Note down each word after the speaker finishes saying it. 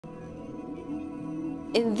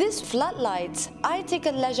In this floodlights, I take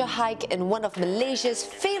a leisure hike in one of Malaysia's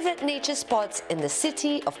favourite nature spots in the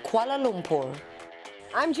city of Kuala Lumpur.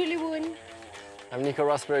 I'm Julie Woon. I'm Nico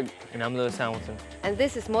Rosberg. And I'm Lewis Hamilton. And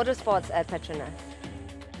this is Motorsports at PETRONAS.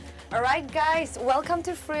 Alright guys, welcome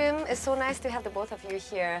to FRIM. It's so nice to have the both of you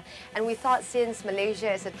here. And we thought since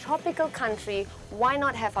Malaysia is a tropical country, why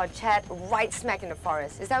not have our chat right smack in the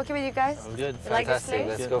forest? Is that okay with you guys? I'm good. You like this Fantastic,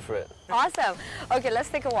 place? let's go for it. Awesome. Okay, let's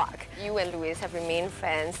take a walk. You and Lewis have remained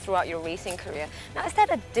friends throughout your racing career. Now, is that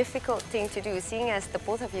a difficult thing to do, seeing as the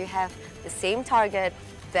both of you have the same target,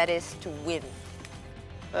 that is to win?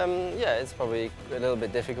 Yeah, it's probably a little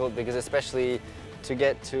bit difficult because especially to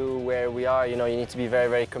get to where we are, you know, you need to be very,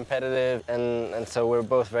 very competitive, and so we're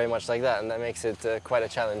both very much like that, and that makes it quite a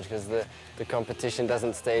challenge because the competition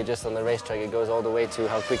doesn't stay just on the racetrack, it goes all the way to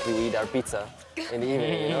how quickly we eat our pizza in the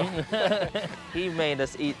evening, you know? He made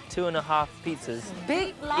us eat 2.5 pizzas.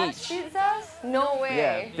 Big, large pizzas? No way.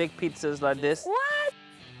 Yeah, big pizzas like this. What?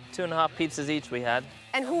 2.5 pizzas each we had.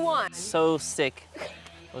 And who won? So sick.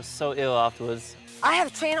 I was so ill afterwards. I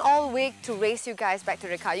have trained all week to race you guys back to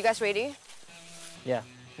the car. You guys ready? Yeah,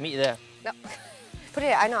 meet you there. No. Put it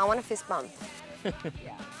here. I know, I want a fist bump.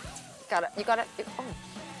 Yeah. Got it. You got it. Oh.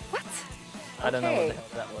 What? I don't know what the hell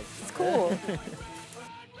that was. It's cool.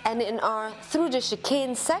 And in our Through the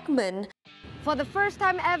Chicane segment, For the first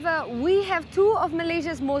time ever, we have two of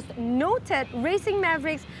Malaysia's most noted racing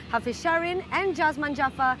mavericks, Hafizh Syahrin and Jazeman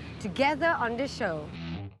Jaafar, together on the show.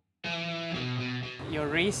 Your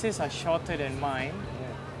races are shorter than mine.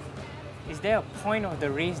 Is there a point of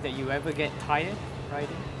the race that you ever get tired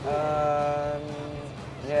riding?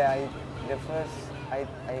 Yeah,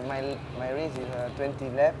 my race is 20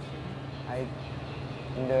 lap.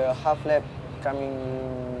 In the half lap coming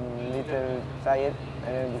little tired,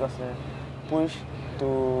 and then because push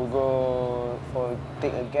to go for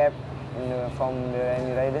take a gap from the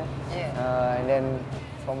any rider. Yeah. And then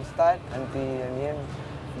from start until the end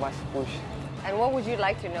must push. And what would you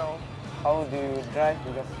like to know? How do you drive?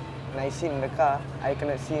 Because when I see in the car, I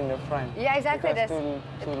cannot see in the front. Yeah, exactly. Because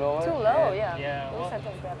That's too low. Too low, yeah. Yeah. No Well, center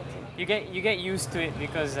of gravity. you get used to it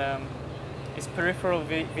because it's peripheral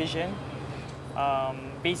vision.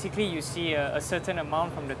 Basically, you see a certain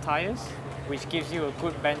amount from the tires, which gives you a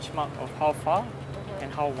good benchmark of how far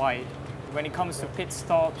and how wide. When it comes to pit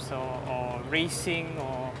stops or racing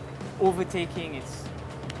or overtaking, it's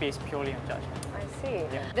based purely on judgment. I see.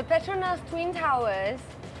 Yeah. The PETRONAS Twin Towers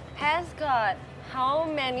has got how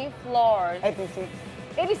many floors? 86.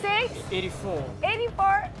 86? 84.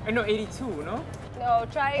 84? No, 82, no? No,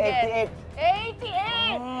 try again.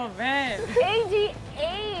 88! Oh, man.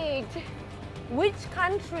 88! Which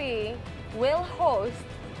country will host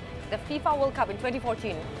the FIFA World Cup in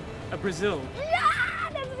 2014? Brazil. Yeah,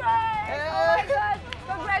 that's right! Oh my God!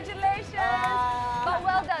 Congratulations! But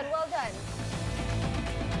well done, well done.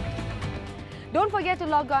 Don't forget to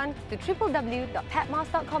log on to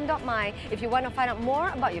www.petmos.com.my if you want to find out more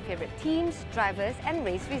about your favorite teams, drivers, and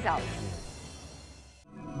race results.